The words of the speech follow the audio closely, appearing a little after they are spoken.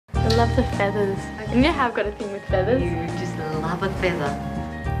love the feathers. You know how I've got a thing with feathers? You just love a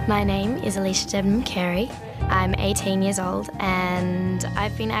feather. My name is Alycia Debnam-Carey. I'm 18 years old and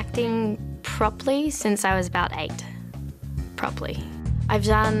I've been acting properly since I was about 8. Properly. I've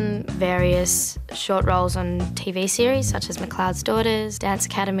done various short roles on TV series such as McLeod's Daughters, Dance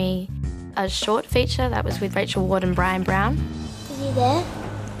Academy, a short feature that was with Rachel Ward and Brian Brown. Is he there?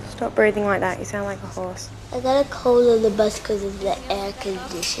 Stop breathing like that, you sound like a horse. I got a cold on the bus because of the air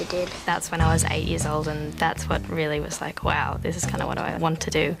conditioning. That's when I was 8 years old and that's what really was like, wow, this is kind of what I want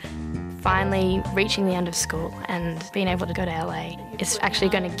to do. Finally reaching the end of school and being able to go to LA is actually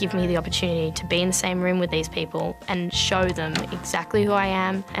going to give me the opportunity to be in the same room with these people and show them exactly who I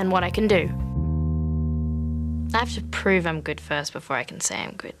am and what I can do. I have to prove I'm good first before I can say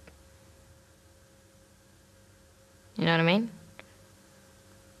I'm good. You know what I mean?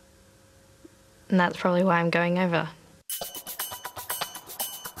 And that's probably why I'm going over.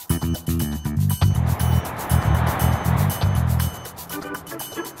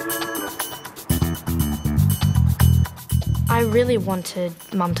 I really wanted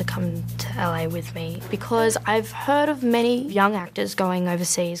Mum to come to LA with me because I've heard of many young actors going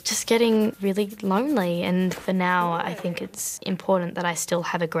overseas just getting really lonely, and for now I think it's important that I still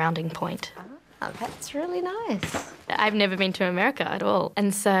have a grounding point. Oh, that's really nice. I've never been to America at all,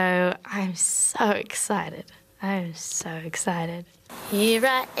 and so I'm so excited. I'm so excited. Here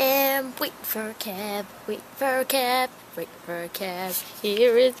I am, waiting for a cab, waiting for a cab, waiting for a cab.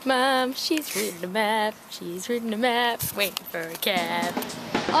 Here is Mum, she's reading a map, she's reading a map, waiting for a cab.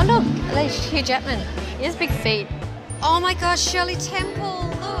 Oh look, Alycia Debnam. He has big feet. Oh my gosh, Shirley Temple,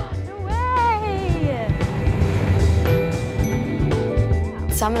 look. No way!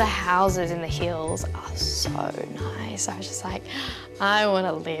 Some of the houses in the hills are so nice. I was just like, I want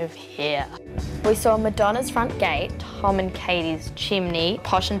to live here. We saw Madonna's front gate, Tom and Katie's chimney,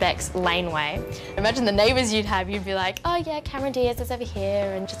 Posh and Beck's laneway. Imagine the neighbours you'd have. You'd be like, oh yeah, Cameron Diaz is over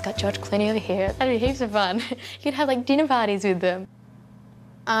here and just got George Clooney over here. That'd be heaps of fun. You'd have like dinner parties with them.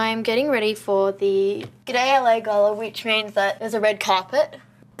 I'm getting ready for the G'day LA Gala, which means that there's a red carpet.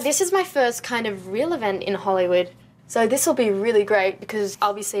 This is my first kind of real event in Hollywood. So this will be really great because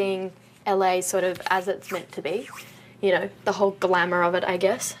I'll be seeing LA sort of as it's meant to be. You know, the whole glamour of it, I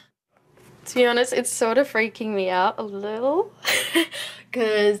guess. To be honest, it's sort of freaking me out a little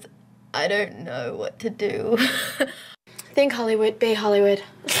because I don't know what to do. Think Hollywood, be Hollywood.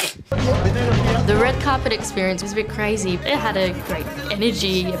 The red carpet experience was a bit crazy. It had a great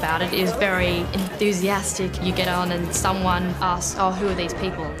energy about it. It was very enthusiastic. You get on and someone asks, oh, who are these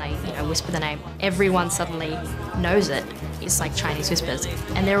people? And they, whisper the name. Everyone suddenly knows it. It's like Chinese whispers.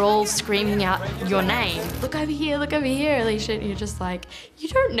 And they're all screaming out your name. Look over here, Alycia. And you're just like, you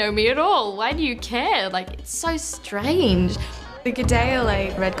don't know me at all. Why do you care? Like, it's so strange. The G'day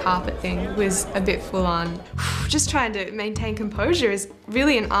LA red carpet thing was a bit full on. Just trying to maintain composure is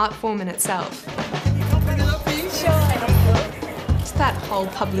really an art form in itself. Just that whole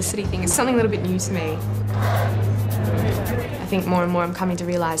publicity thing is something a little bit new to me. I think more and more I'm coming to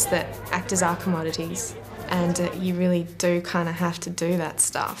realise that actors are commodities and you really do kind of have to do that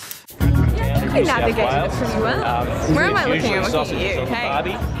stuff. You navigated it pretty well. Where am I looking? I'm looking at you.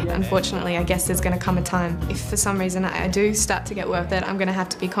 Hey. Unfortunately, I guess there's going to come a time, if for some reason I do start to get work, that I'm going to have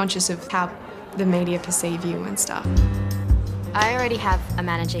to be conscious of how the media perceive you and stuff. I already have a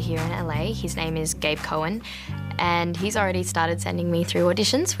manager here in LA. His name is Gabe Cohen, and he's already started sending me through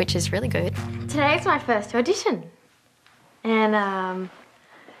auditions, which is really good. Today's my first audition, and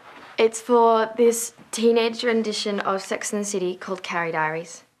it's for this teenage rendition of Sex and the City called Carrie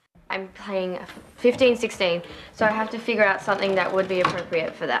Diaries. I'm playing 15, 16, so I have to figure out something that would be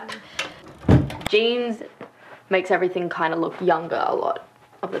appropriate for that. Jeans makes everything kind of look younger a lot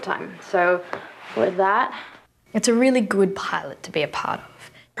of the time. So with that, it's a really good pilot to be a part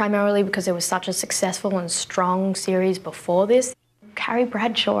of, primarily because it was such a successful and strong series before this. Carrie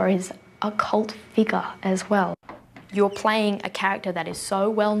Bradshaw is a cult figure as well. You're playing a character that is so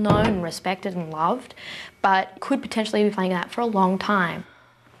well known and respected and loved, but could potentially be playing that for a long time.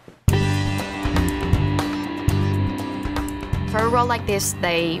 For a role like this,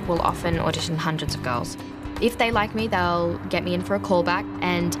 they will often audition hundreds of girls. If they like me, they'll get me in for a callback,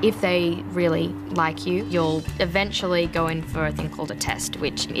 and if they really like you, you'll eventually go in for a thing called a test,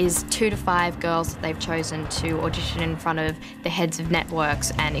 which is 2 to 5 girls that they've chosen to audition in front of the heads of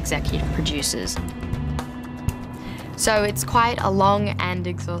networks and executive producers. So it's quite a long and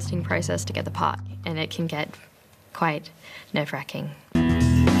exhausting process to get the part, and it can get quite nerve-wracking.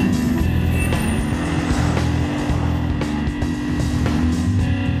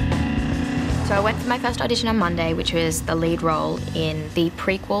 So I went for my first audition on Monday, which was the lead role in the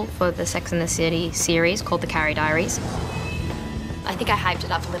prequel for the Sex and the City series called The Carey Diaries. I think I hyped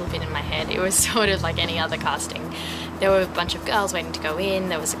it up a little bit in my head. It was sort of like any other casting. There were a bunch of girls waiting to go in.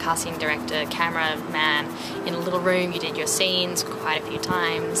 There was a casting director, cameraman in a little room. You did your scenes quite a few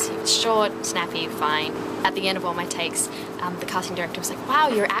times. It was short, snappy, fine. At the end of all my takes, the casting director was like, wow,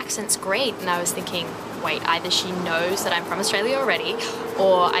 your accent's great. And I was thinking, wait, either she knows that I'm from Australia already,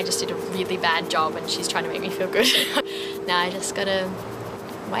 or I just did a really bad job and she's trying to make me feel good. Now I just gotta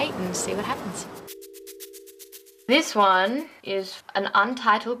wait and see what happens. This one is an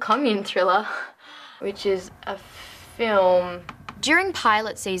untitled commune thriller, which is a film. During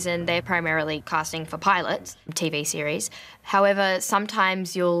pilot season, they're primarily casting for pilots, TV series. However,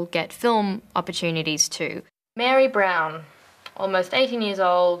 sometimes you'll get film opportunities too. Mary Brown, almost 18 years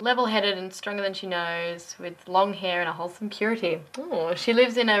old, level-headed and stronger than she knows, with long hair and a wholesome purity. Oh, she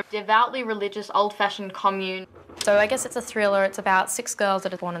lives in a devoutly religious, old-fashioned commune. So I guess it's a thriller. It's about 6 girls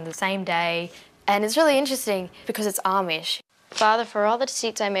that are born on the same day. And it's really interesting because it's Amish. Father, for all the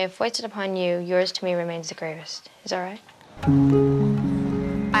deceits I may have foisted upon you, yours to me remains the gravest. Is that right?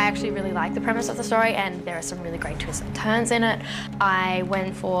 I actually really like the premise of the story, and there are some really great twists and turns in it. I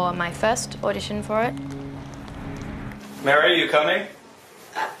went for my first audition for it. Mary, are you coming?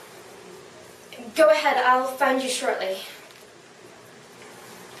 Go ahead, I'll find you shortly.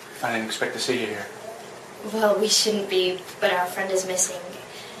 I didn't expect to see you here. Well, we shouldn't be, but our friend is missing.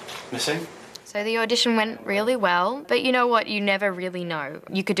 Missing? So the audition went really well, but you know what? You never really know.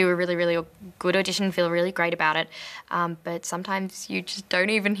 You could do a really, really good audition, feel really great about it, but sometimes you just don't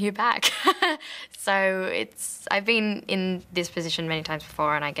even hear back. So I've been in this position many times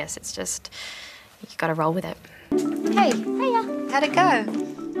before, and I guess it's just, you gotta roll with it. Hey, hiya. How'd it go?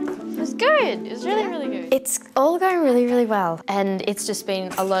 It was good. It was really, really good. It's all going really, really well, and it's just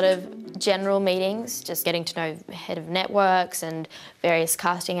been a lot of general meetings, just getting to know head of networks and various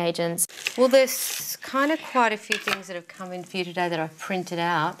casting agents. Well, there's kind of quite a few things that have come in for you today that I've printed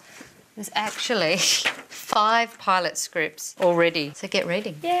out. There's actually 5 pilot scripts already, so get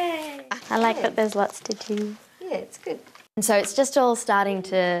reading. Yay! I like that there's lots to do. Yeah, it's good. And so it's just all starting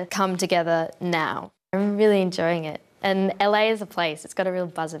to come together now. I'm really enjoying it. And LA is a place, it's got a real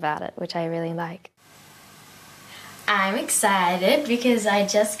buzz about it, which I really like. I'm excited because I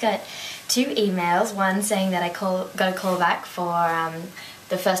just got 2 emails, one saying that I got a call back for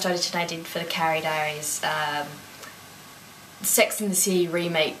the first audition I did for the Carey Diaries, Sex and the City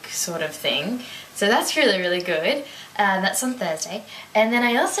remake sort of thing. So that's really, really good. That's on Thursday. And then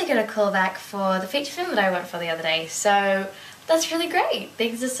I also got a call back for the feature film that I went for the other day. So that's really great.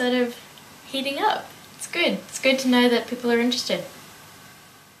 Things are sort of heating up. It's good. It's good to know that people are interested.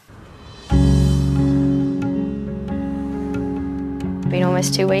 Been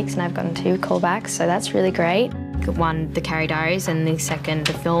almost 2 weeks and I've gotten 2 callbacks, so that's really great. One, the Carey Diaries, and the second,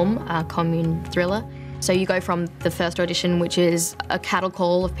 the film, commune thriller. So you go from the first audition, which is a cattle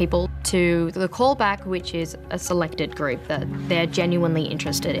call of people, to the callback, which is a selected group that they're genuinely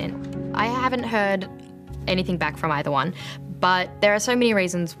interested in. I haven't heard anything back from either one, but there are so many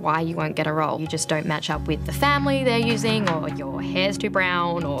reasons why you won't get a role. You just don't match up with the family they're using, or your hair's too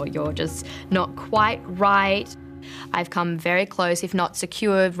brown, or you're just not quite right. I've come very close, if not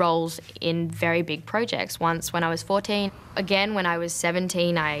secured, roles in very big projects. Once when I was 14, again when I was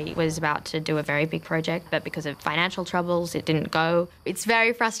 17, I was about to do a very big project, but because of financial troubles, it didn't go. It's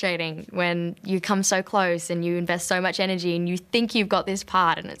very frustrating when you come so close and you invest so much energy and you think you've got this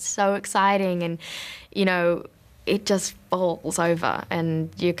part and it's so exciting and, you know, it just falls over and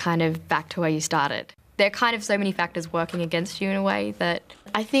you're kind of back to where you started. There are kind of so many factors working against you in a way that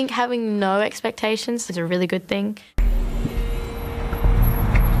I think having no expectations is a really good thing. Hey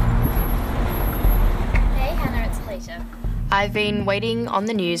Hannah, it's Alycia. I've been waiting on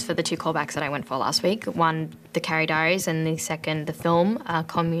the news for the 2 callbacks that I went for last week. One, the Carey Diaries, and the second, the film,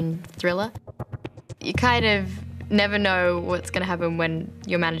 commune thriller. You kind of never know what's going to happen when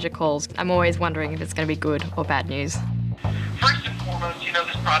your manager calls. I'm always wondering if it's going to be good or bad news. First and foremost, you know,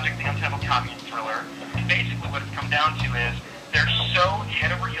 this project, the Untitled Commune Thriller, basically what it's come down to is they're so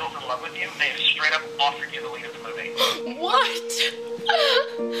head over heels in love with you, they have straight up offered you the lead of the movie. What?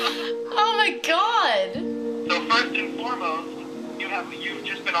 Oh my God. So first and foremost, you've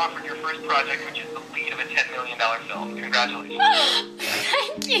just been offered your first project, which is the lead of a $10 million film. Congratulations.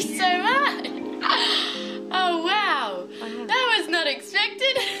 Thank you so much. Oh wow. That was not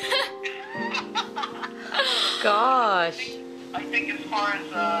expected. Gosh. I think as far as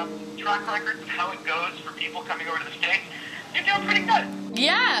track records and how it goes for people coming over to the States, you're doing pretty good.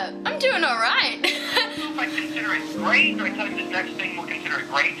 Yeah, I'm doing all right. I consider it great, or I tell you the next thing we'll consider it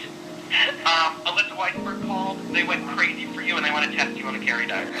great. Alycia Weisberg called. They went crazy for you, and they want to test you on the Carey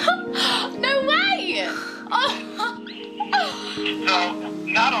diary. No way! So,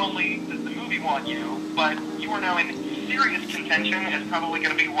 not only does the movie want you, but you are now in serious contention as probably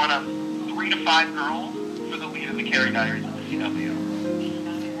going to be one of 3 to 5 girls for the lead of the Carey diaries of the CW.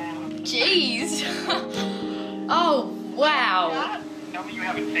 Jeez. Oh, wow. Tell me you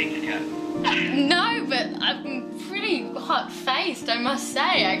haven't faced yet. No, but I'm pretty hot-faced, I must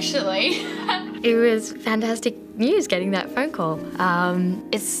say, actually. It was fantastic news getting that phone call.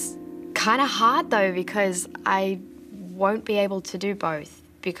 It's kind of hard, though, because I won't be able to do both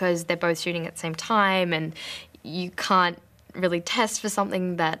because they're both shooting at the same time and you can't really test for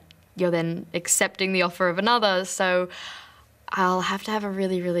something that you're then accepting the offer of another, so I'll have to have a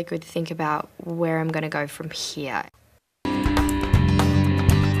really, really good think about where I'm going to go from here.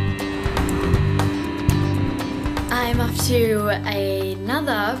 I'm off to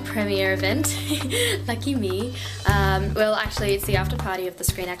another premiere event, lucky me. Well, actually, it's the after party of the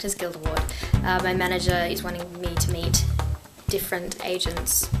Screen Actors Guild Award. My manager is wanting me to meet different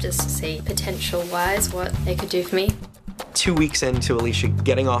agents just to see potential-wise what they could do for me. 2 weeks into Alycia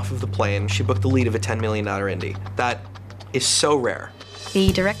getting off of the plane, she booked the lead of a $10 million indie. That is so rare.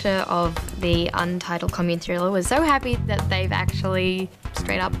 The director of the untitled commune thriller was so happy that they've actually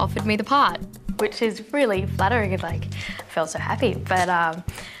straight up offered me the part, which is really flattering and like, I felt so happy. But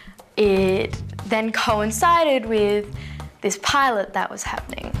it then coincided with this pilot that was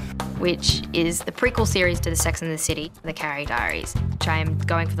happening, which is the prequel series to the Sex and the City, the Carey Diaries, which I am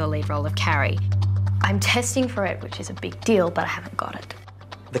going for the lead role of Carey. I'm testing for it, which is a big deal, but I haven't got it.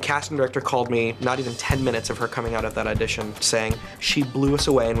 The casting director called me not even 10 minutes of her coming out of that audition saying she blew us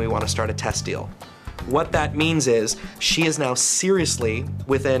away and we want to start a test deal. What that means is she is now seriously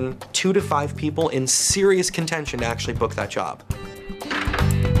within 2 to 5 people in serious contention to actually book that job.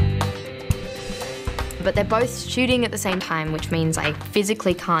 But they're both shooting at the same time, which means I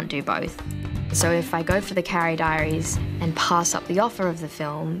physically can't do both. So if I go for the Carey Diaries and pass up the offer of the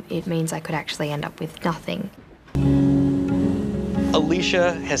film, it means I could actually end up with nothing.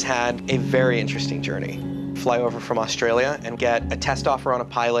 Alycia has had a very interesting journey. Fly over from Australia and get a test offer on a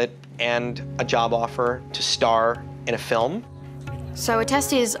pilot and a job offer to star in a film. So a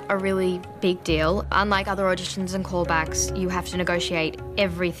test is a really big deal. Unlike other auditions and callbacks, you have to negotiate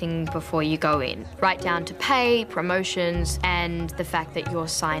everything before you go in, right down to pay, promotions, and the fact that you're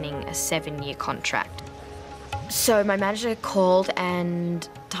signing a 7-year contract. So my manager called and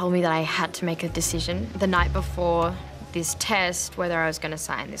told me that I had to make a decision the night before this test whether I was going to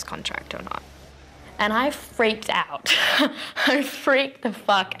sign this contract or not. And I freaked out. I freaked the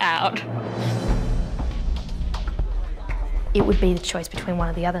fuck out. It would be the choice between one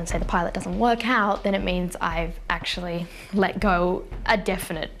or the other, and say the pilot doesn't work out, then it means I've actually let go a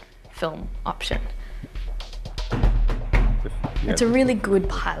definite film option. It's a really good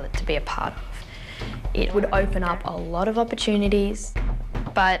pilot to be a part of. It would open up a lot of opportunities,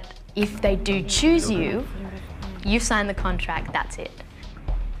 but if they do choose you, you've signed the contract, that's it.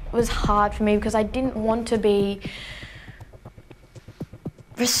 It was hard for me because I didn't want to be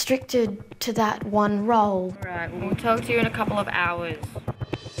restricted to that one role. All right, we'll talk to you in a couple of hours.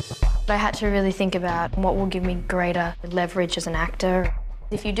 I had to really think about what will give me greater leverage as an actor.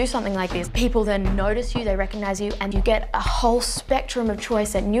 If you do something like this, people then notice you, they recognise you, and you get a whole spectrum of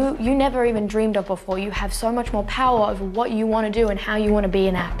choice that you never even dreamed of before. You have so much more power over what you want to do and how you want to be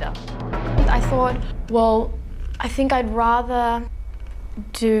an actor. I thought, well, I think I'd rather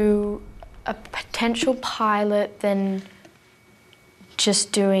do a potential pilot than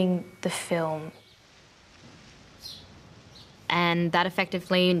just doing the film. And that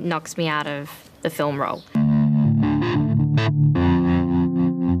effectively knocks me out of the film role.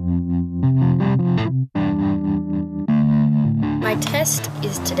 My test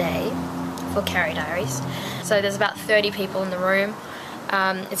is today for Carey Diaries. So there's about 30 people in the room.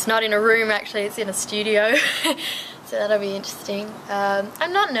 It's not in a room actually, it's in a studio. So that'll be interesting.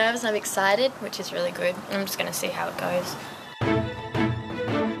 I'm not nervous, I'm excited, which is really good. I'm just gonna see how it goes.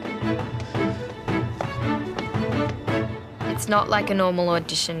 It's not like a normal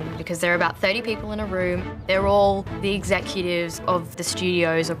audition because there are about 30 people in a room. They're all the executives of the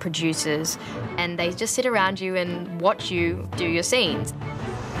studios or producers, and they just sit around you and watch you do your scenes.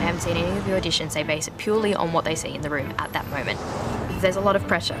 I haven't seen any of the auditions. They base it purely on what they see in the room at that moment. There's a lot of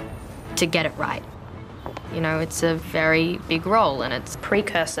pressure to get it right. You know, it's a very big role and it's a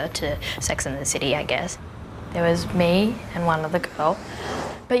precursor to Sex and the City, I guess. There was me and one other girl.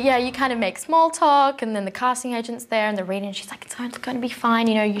 But yeah, you kind of make small talk, and then the casting agent's there and they're reading, and she's like, it's going to be fine,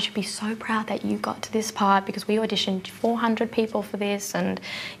 you know, you should be so proud that you got to this part because we auditioned 400 people for this, and,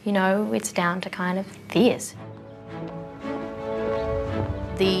 you know, it's down to kind of this.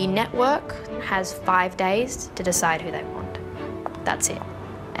 The network has 5 days to decide who they want. That's it.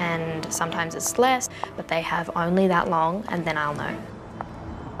 And sometimes it's less, but they have only that long, and then I'll know.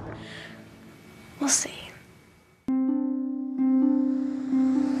 We'll see.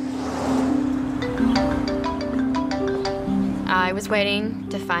 I was waiting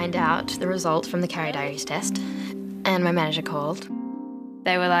to find out the results from the Carey Diaries test, and my manager called.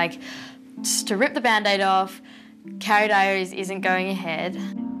 They were like, just to rip the Band-Aid off, Carey Diaries isn't going ahead.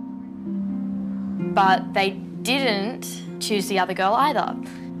 But they didn't choose the other girl either.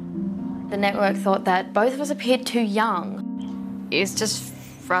 The network thought that both of us appeared too young. It's just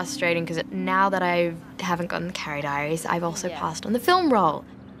frustrating because now that I haven't gotten the Carey Diaries, I've also passed on the film role.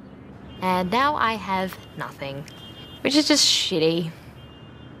 And now I have nothing, which is just shitty.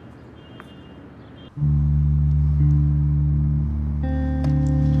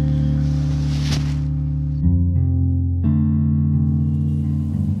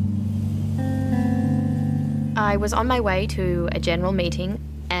 I was on my way to a general meeting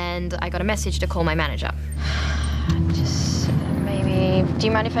and I got a message to call my manager. Just maybe, do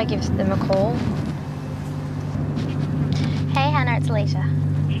you mind if I give them a call? Hey Hannah, it's Alycia.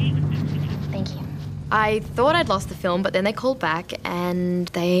 Thank you. I thought I'd lost the film, but then they called back and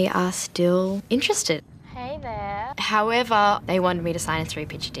they are still interested. Hey there. However, they wanted me to sign a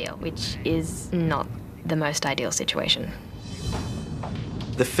 3-picture deal, which is not the most ideal situation.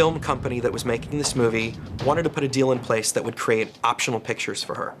 The film company that was making this movie wanted to put a deal in place that would create optional pictures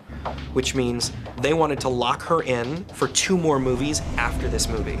for her, which means they wanted to lock her in for 2 more movies after this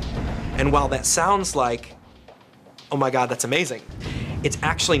movie. And while that sounds like, oh my God, that's amazing, it's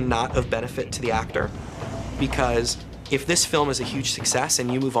actually not of benefit to the actor, because if this film is a huge success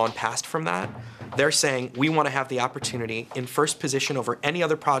and you move on past from that, they're saying, we want to have the opportunity in first position over any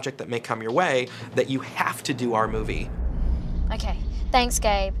other project that may come your way, that you have to do our movie. Okay. Thanks,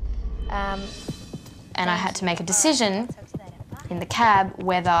 Gabe. And I had to make a decision in the cab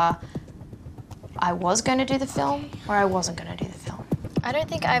whether I was going to do the film or I wasn't going to do the film. I don't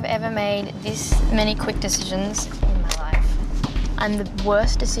think I've ever made this many quick decisions in my life. I'm the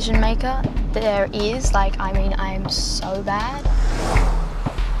worst decision maker there is. Like, I mean, I'm so bad.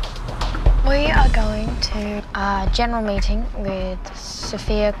 We are going to a general meeting with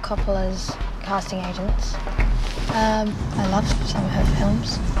Sofia Coppola's casting agents. I love some of her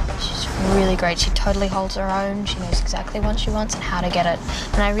films. She's really great. She totally holds her own. She knows exactly what she wants and how to get it.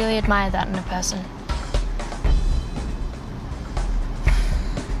 And I really admire that in a person.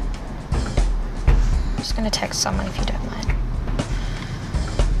 I'm just going to text someone if you don't mind.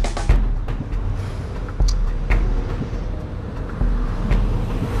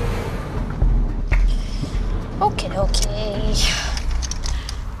 Okay.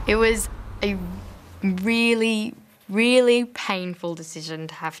 It was a really painful decision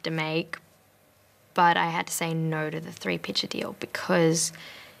to have to make, but I had to say no to the 3-picture deal because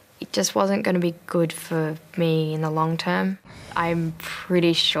it just wasn't going to be good for me in the long term. I'm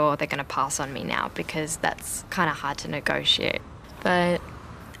pretty sure they're going to pass on me now because that's kind of hard to negotiate, but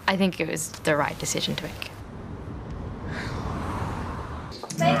I think it was the right decision to make.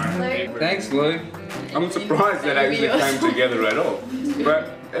 Thanks, Lou. Thanks, Lou. I'm surprised that actually came together at all,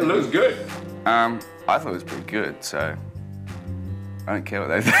 but it looks good. I thought it was pretty good, so I don't care what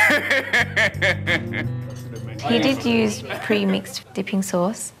they think. He did use pre-mixed dipping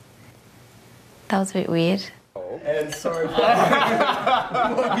sauce. That was a bit weird. And sorry for what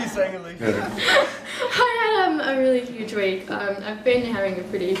are you saying, Alycia? I had a really huge week. I've been having a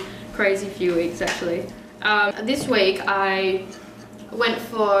pretty crazy few weeks, actually. This week I went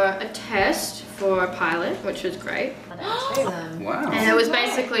for a test for a pilot, which was great. Wow. And it was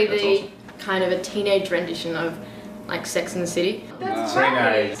basically the kind of a teenage rendition of like Sex and the City. That's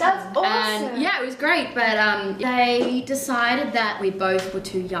great. That's awesome. And yeah, it was great, but they decided that we both were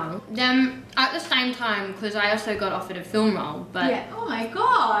too young. Then at the same time, because I also got offered a film role, but Yeah. Oh my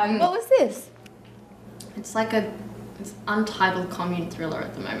God. What was this? it's like it's untitled commune thriller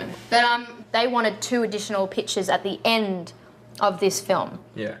at the moment. But they wanted 2 additional pictures at the end of this film.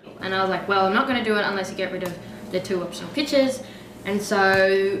 Yeah. And I was like, well, I'm not going to do it unless you get rid of the 2 optional pictures. And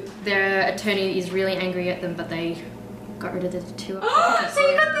so their attorney is really angry at them, but they got rid of the 2 optional pictures. So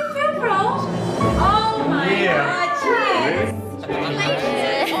you got the film role? Oh my God, cheers!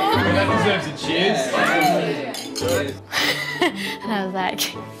 That deserves a cheers. And I was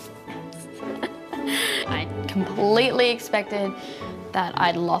like, I completely expected that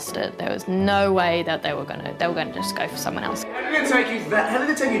I'd lost it. There was no way that they were gonna just go for someone else. How did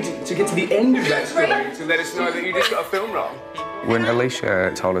it take you to get to the end of that story to let us know that you just got a film role? When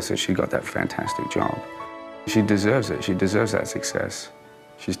Alycia told us that she got that fantastic job, she deserves it. She deserves that success.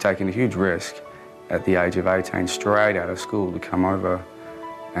 She's taken a huge risk at the age of 18, straight out of school, to come over,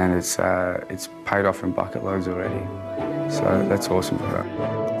 and it's paid off in bucket loads already. So that's awesome for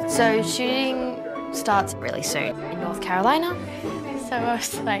her. So shooting starts really soon in North Carolina. So I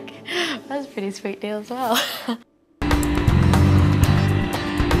was like, that's a pretty sweet deal as well.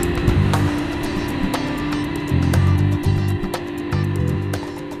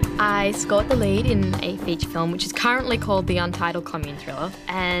 I scored the lead in a feature film which is currently called The Untitled Commune Thriller,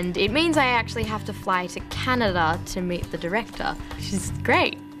 and it means I actually have to fly to Canada to meet the director, which is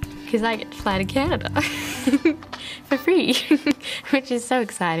great because I get to fly to Canada for free, which is so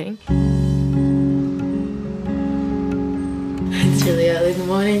exciting. It's really early in the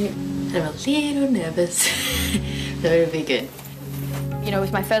morning and I'm a little nervous, but it'll be good. You know, it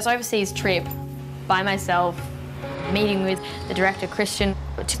was my first overseas trip by myself, meeting with the director Christian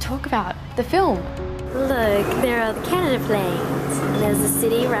to talk about the film. Look, there are the Canada planes. And there's the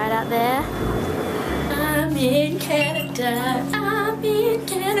city right out there. I'm in Canada, I'm in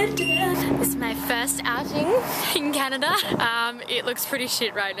Canada. This is my first outing in Canada. It looks pretty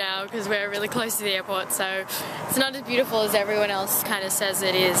shit right now because we're really close to the airport, so it's not as beautiful as everyone else kind of says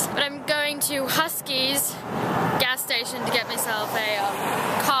it is. But I'm going to Husky's gas station to get myself a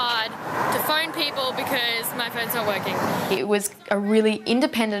card to phone people because my phone's not working. It was a really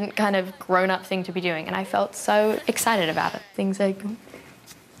independent kind of grown-up thing to be doing, and I felt so excited about it. Things are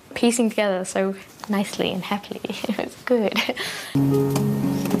piecing together so nicely and happily. It was good.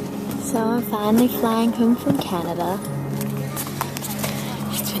 So I'm finally flying home from Canada.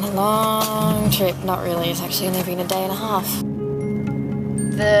 It's been a long trip. Not really, it's actually only been a day and a half.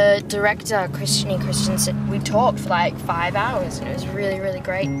 The director, Christian, we talked for like 5 hours and it was really, really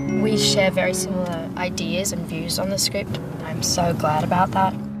great. We share very similar ideas and views on the script. I'm so glad about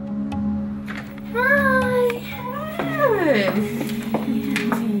that.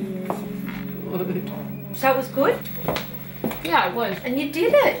 So it was good? Yeah, it was. And you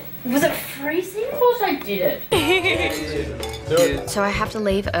did it. Was it freezing? Of course I did it. So I have to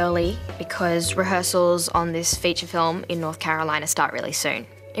leave early because rehearsals on this feature film in North Carolina start really soon.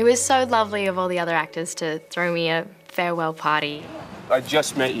 It was so lovely of all the other actors to throw me a farewell party. I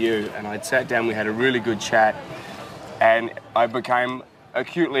just met you and I'd sat down, we had a really good chat, and I became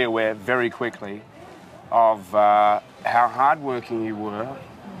acutely aware very quickly of how hardworking you were,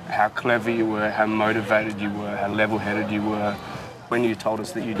 how clever you were, how motivated you were, how level-headed you were. When you told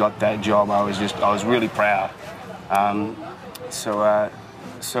us that you got that job, I was really proud.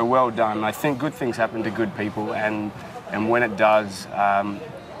 So well done. I think good things happen to good people, and when it does,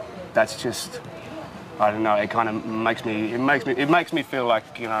 that's just, I don't know. It kind of makes me feel like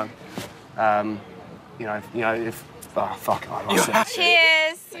if. Oh, fuck, I lost it.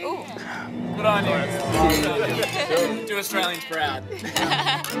 Cheers! Ooh. Good on you. Do Australians proud.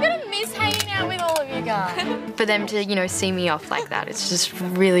 I'm gonna miss hanging out with all of you guys. For them to, see me off like that, it's just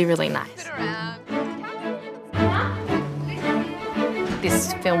really, really nice.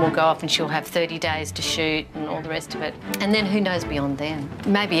 This film will go off and she'll have 30 days to shoot and all the rest of it. And then who knows beyond then?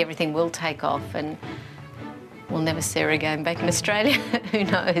 Maybe everything will take off and we'll never see her again back in Australia. Who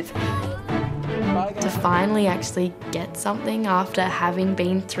knows? To finally actually get something after having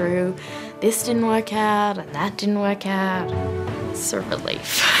been through this didn't work out and that didn't work out, it's a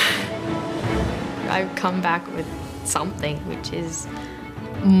relief. I've come back with something which is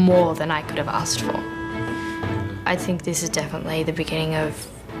more than I could have asked for. I think this is definitely the beginning of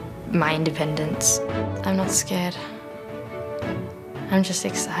my independence. I'm not scared. I'm just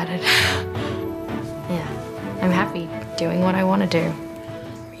excited. Yeah, I'm happy doing what I want to do.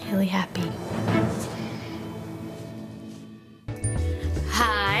 Really happy.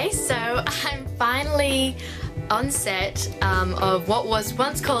 Hi, so I'm finally on set of what was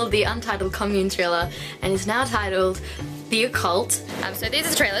once called The Untitled Commune Thriller and is now titled The Occult. So these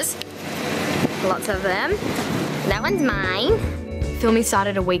are the trailers. Lots of them. That one's mine. Filming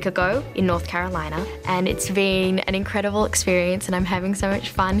started a week ago in North Carolina and it's been an incredible experience and I'm having so much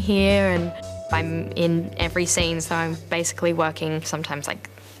fun here and I'm in every scene, so I'm basically working sometimes like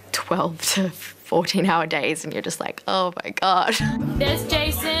 12 to 14-hour days and you're just like, oh my God. There's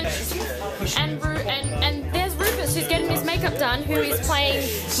Jason and there's Rufus who's getting his makeup done, who is playing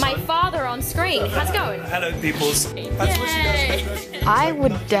my father on screen. How's it going? Hello, peoples. Yay! I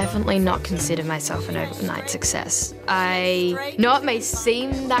would definitely not consider myself an overnight success. I know it may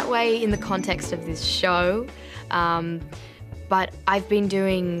seem that way in the context of this show, but I've been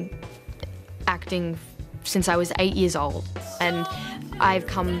doing acting since I was 8 years old, and I've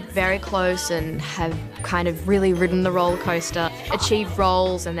come very close and have kind of really ridden the roller coaster, achieved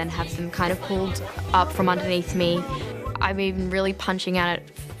roles and then have them kind of pulled up from underneath me. I've been really punching at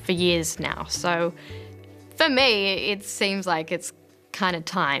it for years now, so for me, it seems like it's kind of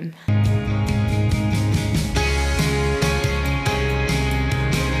time.